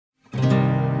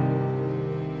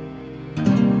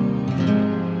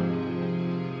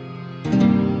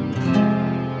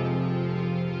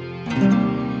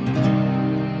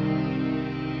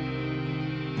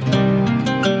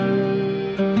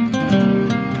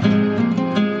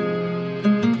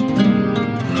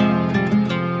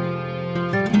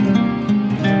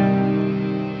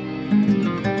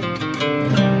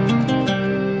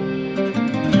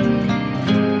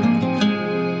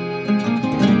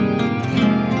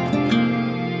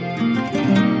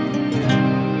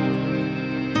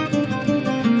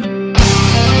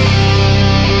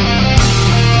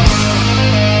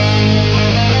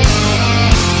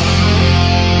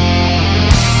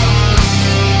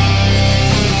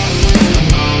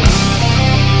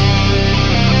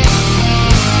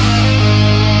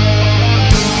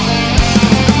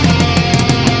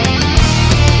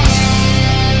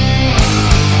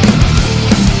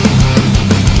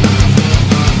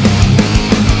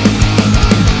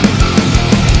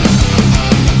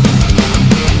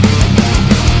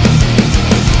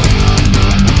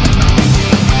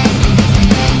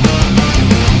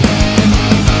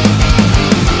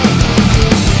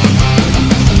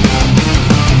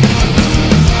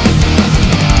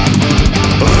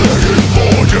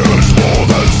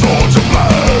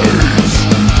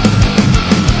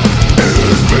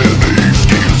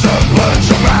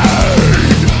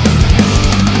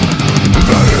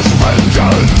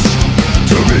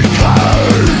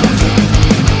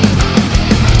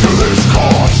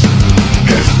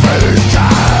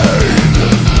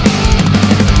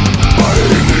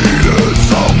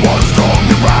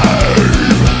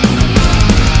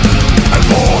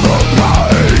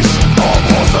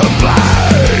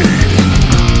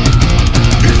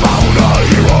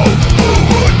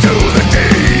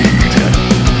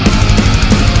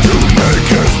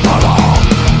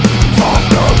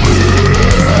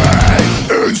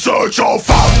search of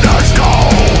Fafner's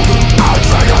gold, a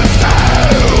dragon's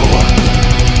tail.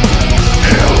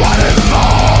 He'll run his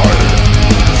sword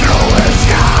through his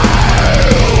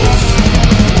scales.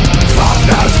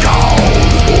 Fafner's gold,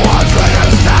 a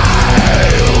dragon's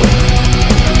tail.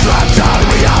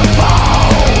 Treachery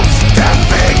unfolds,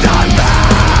 defeat unveiled.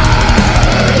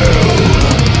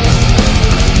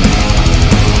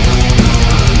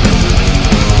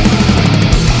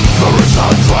 There is a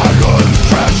dragon's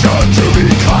treasure to be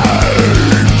claimed.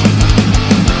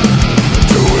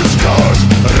 To its curse,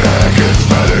 wreck its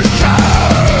fetish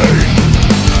chain.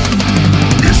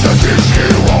 He sent his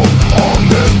hero on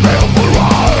this baleful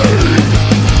ride.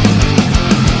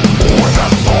 With a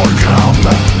sword come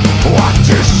at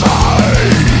his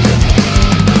side,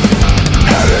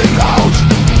 heading out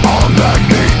on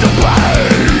magnetic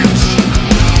blades,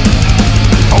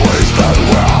 a wasteland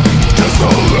where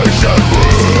desolation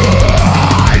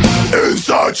rides. In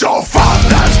search of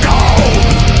Fafner's gold,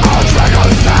 a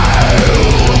dragon's tail.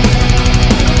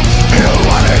 He'll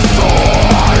run his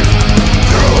sword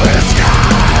through his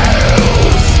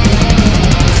scales.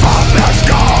 Fafner's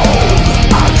gold,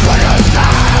 a dragon's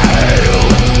tail.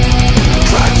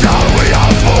 Treachery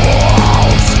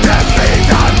unfolds, defeat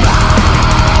unveiled.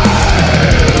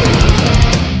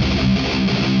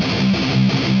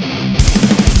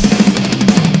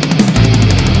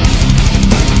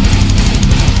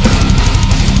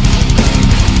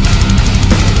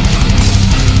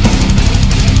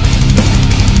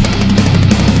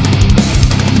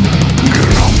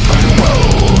 Grumpy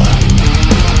will,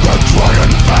 the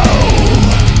dragon fell.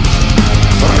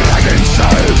 Dragon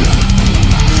said,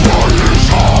 for his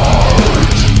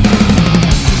heart.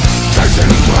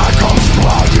 Tasting dragon's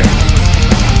blood,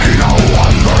 he now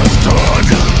understood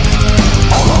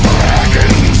all of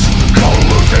Dragon's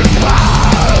collusive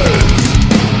plans.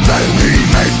 Then he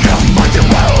made a mighty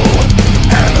will,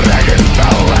 and Dragon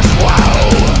fell as well.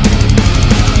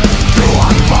 To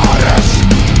unbodies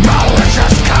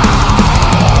malicious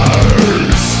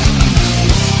cars.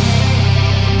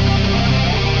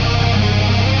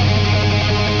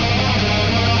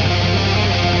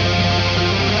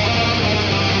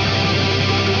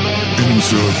 In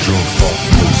search of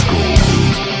Fafner's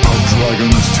gold, a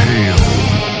dragon's tail.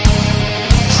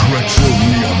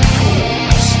 Treachery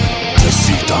unfolds,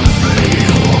 deceit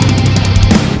unveiled.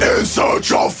 In search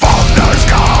of Fafner's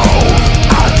gold,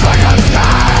 a dragon's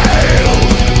tail.